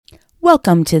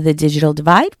Welcome to The Digital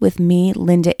Divide with me,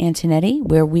 Linda Antonetti,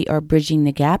 where we are bridging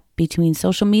the gap between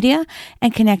social media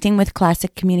and connecting with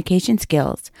classic communication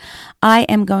skills. I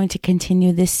am going to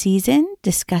continue this season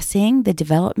discussing the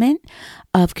development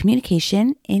of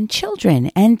communication in children.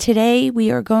 And today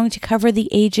we are going to cover the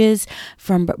ages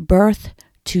from birth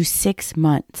to 6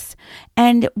 months.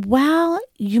 And while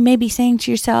you may be saying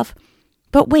to yourself,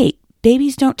 but wait,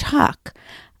 babies don't talk.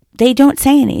 They don't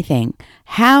say anything.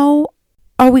 How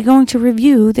are we going to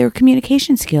review their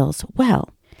communication skills? Well,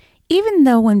 even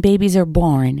though when babies are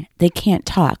born, they can't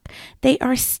talk, they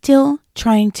are still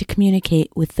trying to communicate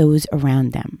with those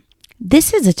around them.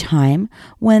 This is a time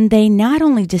when they not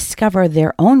only discover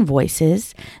their own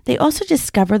voices, they also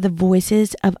discover the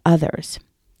voices of others.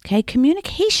 Okay,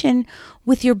 communication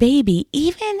with your baby,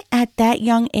 even at that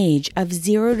young age of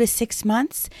 0 to 6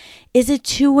 months, is a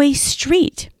two-way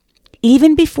street,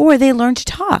 even before they learn to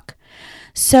talk.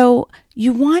 So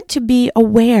you want to be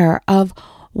aware of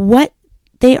what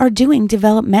they are doing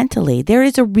developmentally. There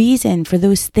is a reason for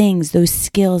those things, those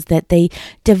skills that they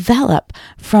develop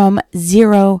from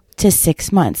 0 to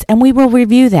 6 months. And we will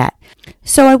review that.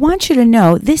 So I want you to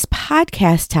know this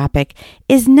podcast topic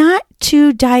is not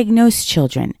to diagnose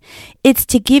children. It's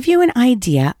to give you an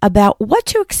idea about what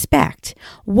to expect,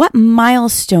 what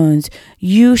milestones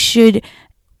you should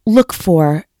look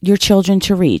for your children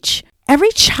to reach.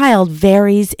 Every child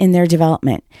varies in their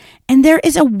development, and there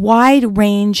is a wide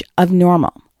range of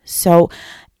normal. So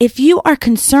if you are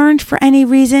concerned for any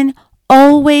reason,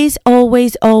 always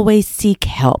seek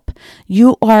help.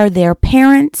 You are their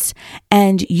parents,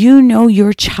 and you know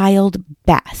your child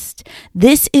best.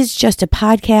 This is just a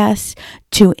podcast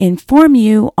to inform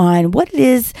you on what it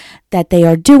is that they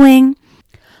are doing,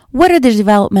 what are the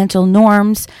developmental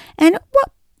norms, and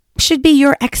what should be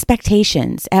your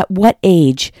expectations at what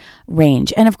age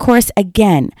range. And of course,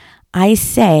 again, I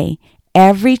say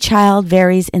every child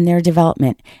varies in their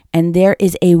development and there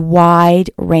is a wide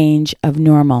range of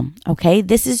normal. Okay,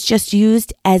 this is just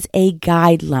used as a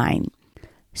guideline.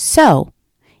 So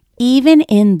even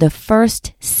in the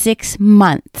first 6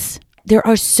 months, there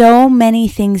are so many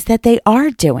things that they are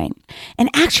doing. And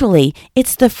actually,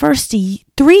 it's the first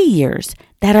 3 years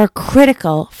that are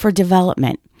critical for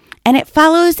development. And it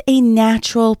follows a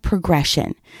natural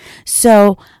progression.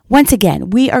 So once again,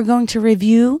 we are going to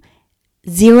review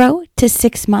 0 to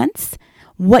 6 months,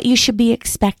 what you should be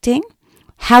expecting,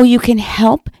 how you can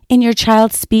help in your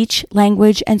child's speech,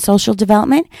 language, and social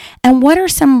development, and what are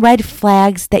some red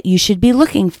flags that you should be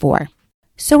looking for.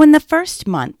 So in the first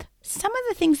month, some of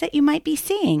the things that you might be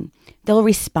seeing, they'll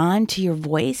respond to your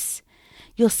voice.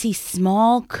 You'll see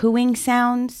small cooing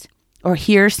sounds, or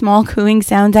hear small cooing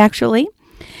sounds actually.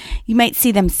 You might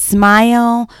see them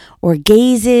smile or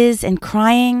gazes and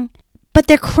crying, but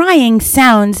their crying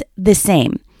sounds the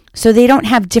same. So they don't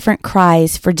have different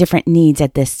cries for different needs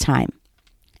at this time.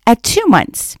 At 2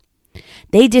 months,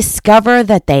 they discover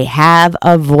that they have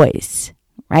a voice,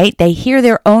 right? They hear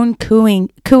their own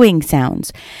cooing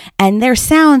sounds, and their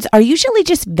sounds are usually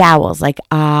just vowels like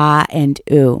ah and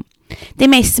ooh. They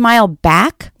may smile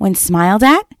back when smiled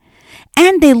at,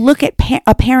 and they look at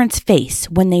a parent's face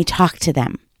when they talk to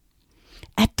them.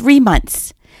 At 3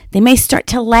 months, they may start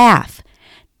to laugh.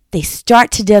 They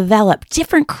start to develop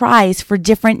different cries for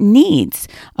different needs.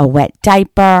 A wet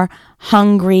diaper,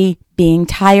 hungry, being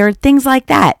tired, things like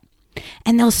that.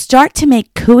 And they'll start to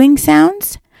make cooing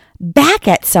sounds back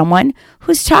at someone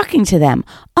who's talking to them,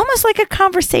 almost like a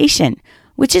conversation,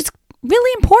 which is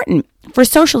really important for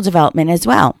social development as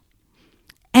well.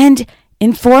 And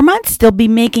in 4 months, they'll be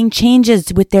making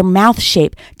changes with their mouth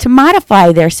shape to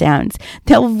modify their sounds.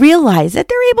 They'll realize that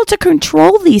they're able to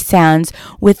control these sounds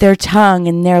with their tongue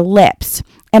and their lips,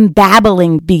 and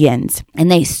babbling begins. And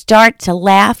they start to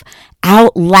laugh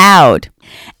out loud.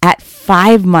 At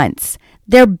 5 months,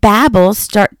 their babbles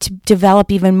start to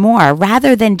develop even more.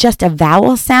 Rather than just a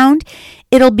vowel sound,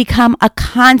 it'll become a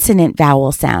consonant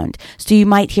vowel sound. So you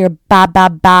might hear ba, ba,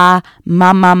 ba,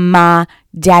 ma, ma, ma,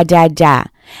 da, da, da.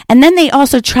 And then they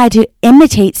also try to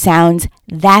imitate sounds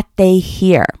that they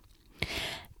hear.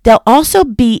 They'll also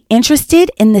be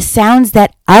interested in the sounds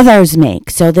that others make.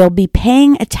 So they'll be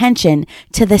paying attention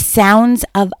to the sounds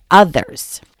of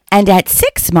others. And at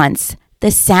 6 months,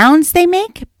 the sounds they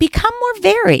make become more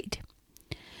varied.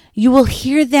 You will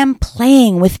hear them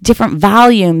playing with different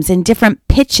volumes and different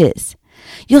pitches.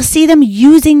 You'll see them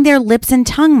using their lips and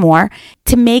tongue more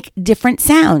to make different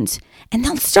sounds. And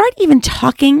they'll start even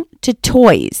talking to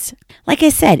toys. Like I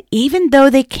said, even though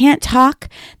they can't talk,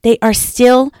 they are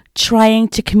still trying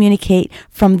to communicate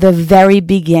from the very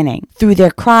beginning, through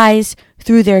their cries,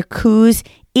 through their coos,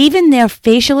 even their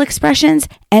facial expressions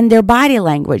and their body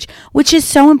language, which is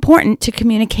so important to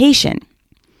communication.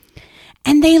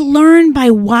 And they learn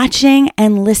by watching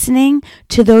and listening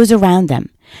to those around them.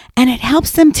 And it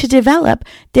helps them to develop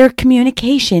their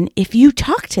communication if you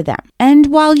talk to them and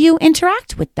while you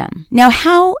interact with them. Now,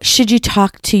 how should you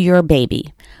talk to your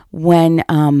baby when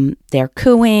they're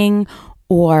cooing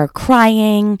or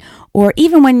crying, or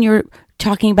even when you're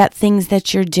talking about things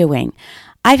that you're doing?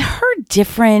 I've heard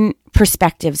different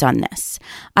perspectives on this.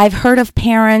 I've heard of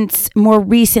parents more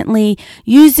recently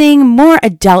using more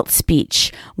adult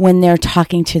speech when they're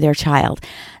talking to their child.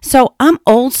 So I'm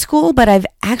old school, but I've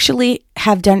actually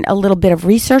have done a little bit of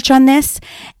research on this.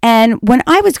 And when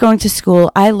I was going to school,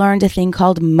 I learned a thing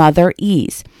called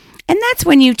motherese. And that's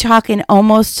when you talk in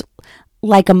almost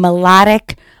like a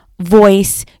melodic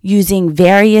voice using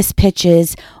various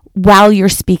pitches while you're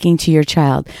speaking to your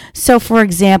child. So for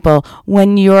example,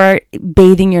 when you're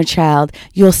bathing your child,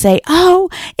 you'll say, "Oh,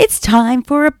 it's time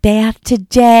for a bath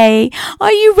today.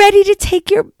 Are you ready to take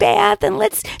your bath? And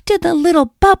let's do the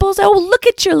little bubbles. Oh, look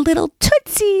at your little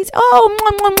tootsies. Oh,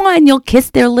 mwah, mwah, mwah." And you'll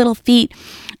kiss their little feet.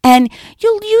 And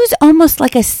you'll use almost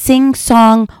like a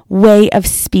sing-song way of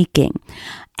speaking.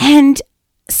 And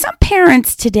some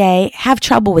parents today have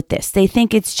trouble with this. They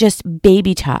think it's just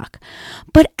baby talk.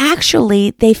 But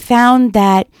actually, they found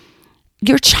that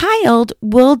your child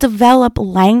will develop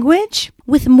language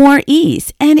with more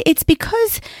ease. And it's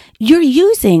because you're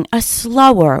using a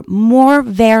slower, more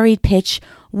varied pitch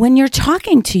when you're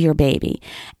talking to your baby.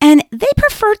 And they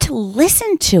prefer to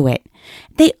listen to it.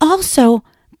 They also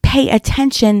pay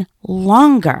attention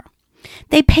longer.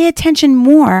 They pay attention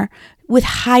more with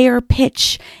higher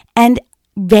pitch and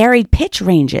varied pitch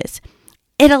ranges.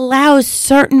 It allows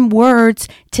certain words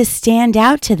to stand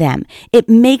out to them. It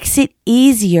makes it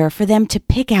easier for them to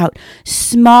pick out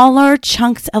smaller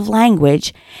chunks of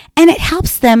language, and it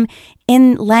helps them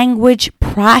in language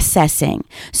processing.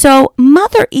 So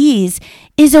motherese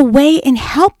is a way in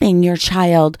helping your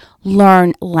child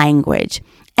learn language.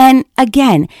 And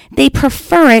again, they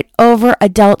prefer it over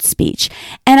adult speech.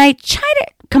 And I try to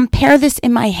compare this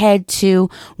in my head to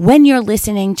when you're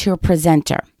listening to a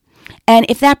presenter. And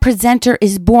if that presenter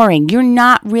is boring, you're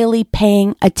not really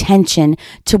paying attention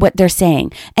to what they're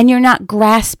saying. And you're not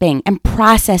grasping and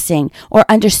processing or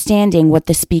understanding what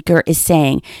the speaker is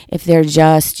saying if they're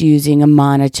just using a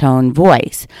monotone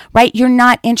voice, right? You're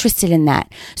not interested in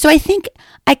that. So I think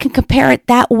I can compare it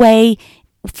that way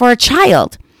for a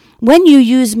child. When you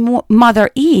use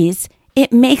motherese,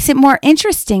 it makes it more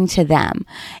interesting to them.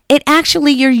 It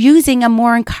actually, you're using a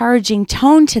more encouraging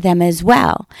tone to them as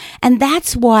well. And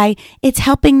that's why it's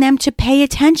helping them to pay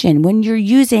attention when you're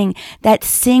using that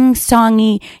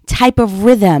sing-songy type of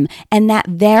rhythm and that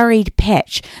varied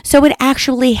pitch. So it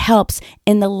actually helps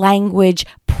in the language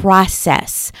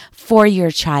process for your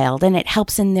child, and it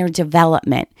helps in their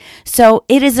development. So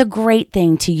it is a great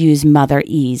thing to use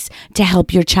motherese to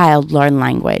help your child learn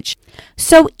language.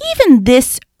 So even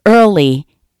this early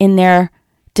in their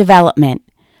development,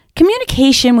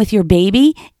 communication with your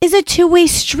baby is a two-way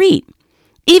street,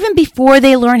 even before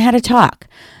they learn how to talk.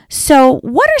 So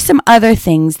what are some other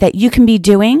things that you can be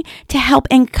doing to help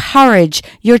encourage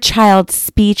your child's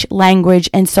speech, language,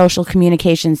 and social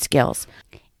communication skills?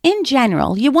 In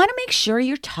general, you want to make sure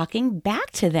you're talking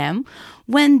back to them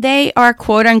when they are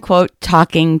quote unquote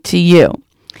talking to you.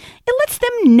 It lets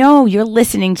them know you're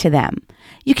listening to them.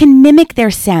 You can mimic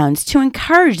their sounds to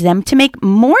encourage them to make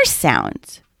more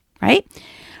sounds, right?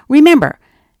 Remember,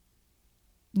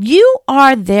 you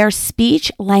are their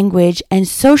speech, language, and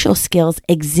social skills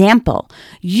example.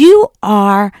 You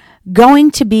are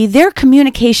going to be their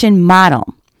communication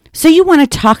model. So you want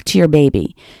to talk to your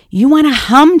baby. You want to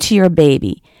hum to your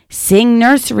baby. Sing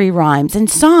nursery rhymes and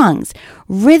songs.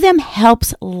 Rhythm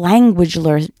helps language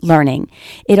learning.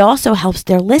 It also helps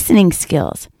their listening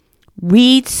skills.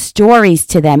 Read stories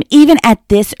to them, even at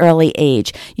this early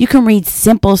age. You can read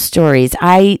simple stories.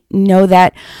 I know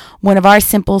that one of our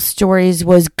simple stories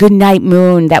was Goodnight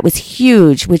Moon. That was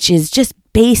huge, which is just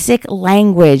basic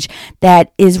language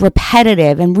that is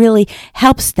repetitive and really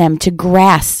helps them to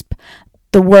grasp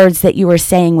the words that you are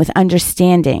saying with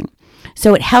understanding.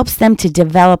 So it helps them to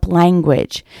develop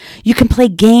language. You can play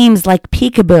games like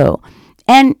peekaboo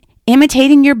and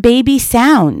imitating your baby's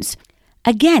sounds.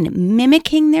 Again,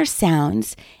 mimicking their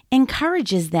sounds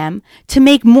encourages them to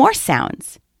make more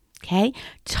sounds. Okay?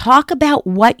 Talk about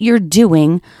what you're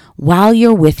doing while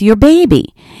you're with your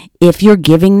baby, if you're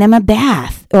giving them a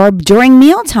bath or during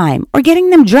mealtime or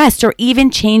getting them dressed or even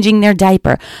changing their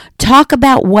diaper. Talk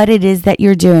about what it is that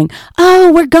you're doing.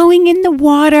 Oh, we're going in the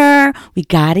water. We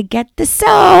got to get the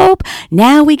soap.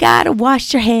 Now we got to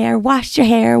wash your hair, wash your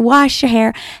hair, wash your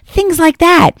hair. Things like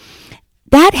that.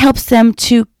 That helps them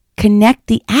to connect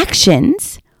the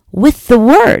actions with the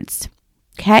words.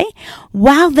 Okay?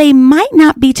 While they might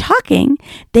not be talking,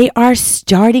 they are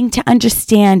starting to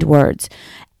understand words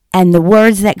and the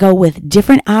words that go with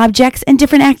different objects and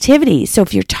different activities. So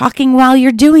if you're talking while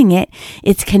you're doing it,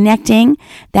 it's connecting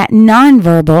that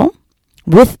nonverbal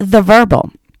with the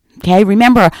verbal. Okay?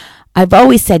 Remember, I've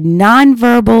always said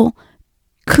nonverbal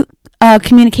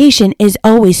communication is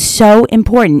always so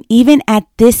important, even at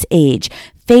this age.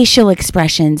 Facial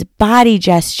expressions, body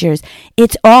gestures,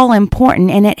 it's all important,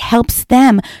 and it helps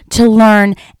them to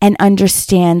learn and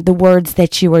understand the words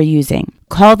that you are using.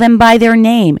 Call them by their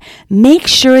name. Make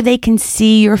sure they can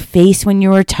see your face when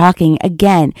you are talking.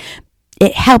 Again,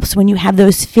 it helps when you have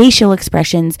those facial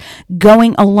expressions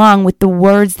going along with the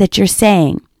words that you're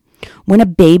saying. When a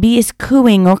baby is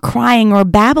cooing or crying or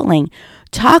babbling,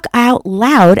 talk out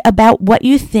loud about what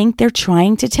you think they're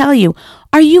trying to tell you.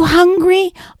 Are you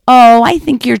hungry? Oh, I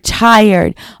think you're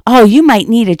tired. Oh, you might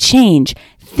need a change.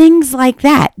 Things like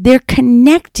that. They're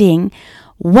connecting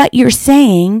what you're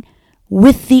saying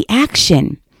with the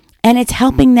action, and it's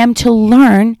helping them to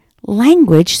learn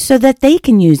language so that they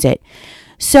can use it.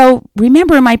 So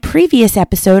remember in my previous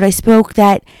episode, I spoke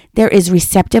that there is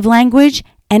receptive language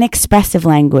and expressive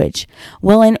language.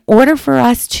 Well, in order for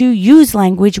us to use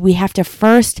language, we have to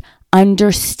first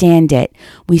understand it.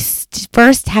 We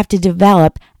first have to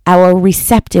develop our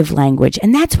receptive language.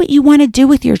 And that's what you want to do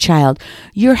with your child.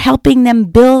 You're helping them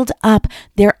build up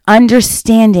their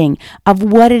understanding of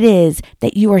what it is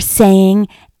that you are saying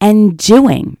and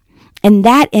doing. And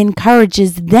that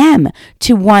encourages them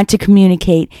to want to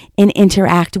communicate and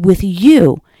interact with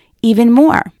you even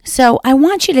more. So I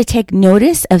want you to take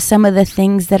notice of some of the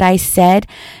things that I said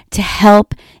to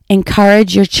help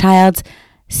encourage your child's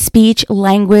speech,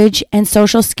 language, and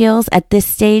social skills. At this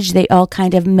stage, they all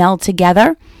kind of meld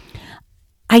together.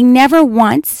 I never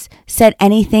once said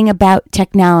anything about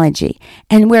technology.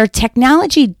 And where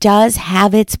technology does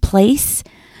have its place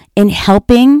in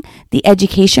helping the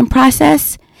education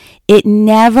process, it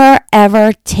never,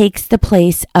 ever takes the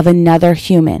place of another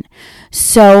human.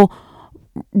 So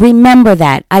remember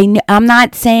that. I'm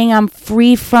not saying I'm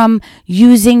free from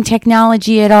using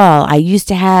technology at all. I used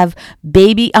to have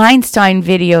baby Einstein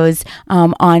videos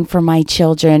on for my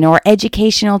children or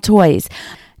educational toys.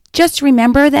 Just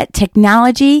remember that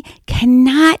technology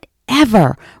cannot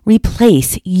ever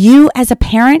replace you as a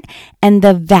parent and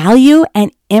the value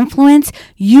and influence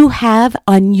you have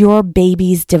on your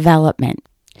baby's development.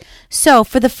 So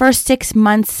for the first 6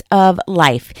 months of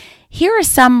life, here are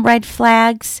some red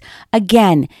flags.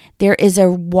 Again, there is a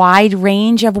wide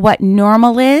range of what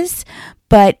normal is,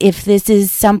 but if this is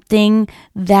something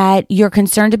that you're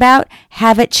concerned about,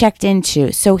 have it checked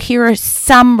into. So here are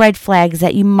some red flags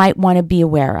that you might want to be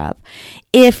aware of.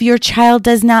 If your child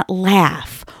does not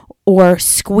laugh or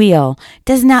squeal,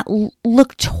 does not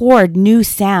look toward new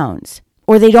sounds,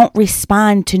 or they don't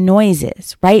respond to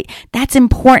noises, right? That's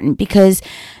important because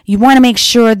you want to make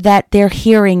sure that their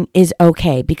hearing is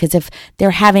okay. Because if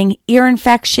they're having ear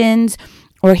infections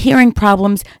or hearing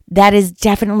problems, that is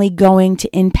definitely going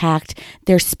to impact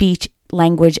their speech,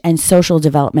 language, and social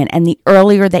development. And the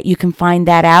earlier that you can find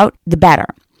that out, the better.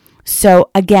 So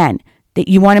again, that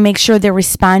you want to make sure they're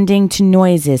responding to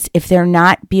noises. If they're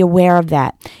not, be aware of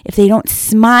that. If they don't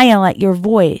smile at your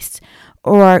voice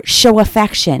or show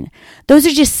affection. Those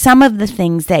are just some of the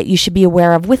things that you should be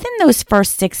aware of within those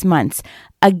first 6 months.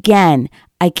 Again,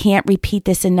 I can't repeat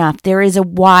this enough. There is a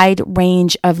wide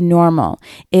range of normal.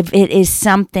 If it is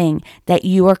something that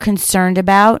you are concerned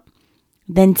about,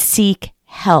 then seek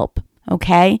help,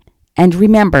 okay? And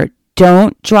remember,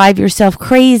 don't drive yourself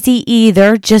crazy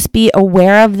either. Just be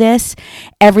aware of this.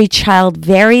 Every child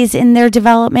varies in their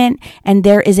development, and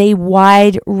there is a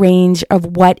wide range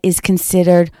of what is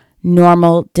considered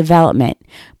normal development.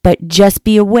 But just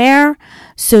be aware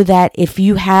so that if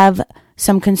you have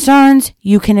some concerns,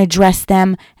 you can address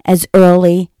them as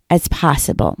early as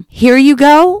possible. Here you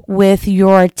go with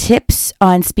your tips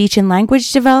on speech and language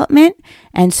development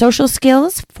and social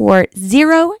skills for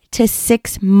 0 to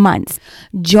 6 months.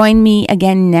 Join me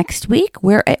again next week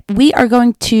where we are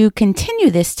going to continue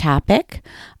this topic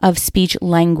of speech,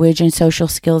 language, and social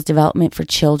skills development for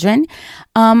children,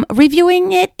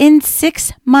 reviewing it in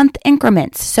 6-month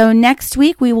increments. So next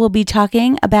week we will be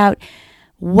talking about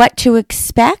what to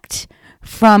expect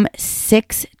from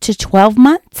 6 to 12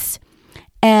 months?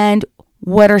 And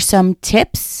what are some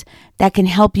tips that can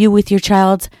help you with your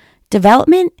child's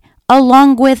development,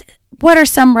 along with what are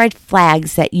some red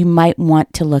flags that you might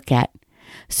want to look at?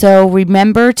 So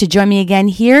remember to join me again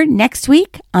here next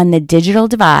week on The Digital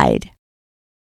Divide.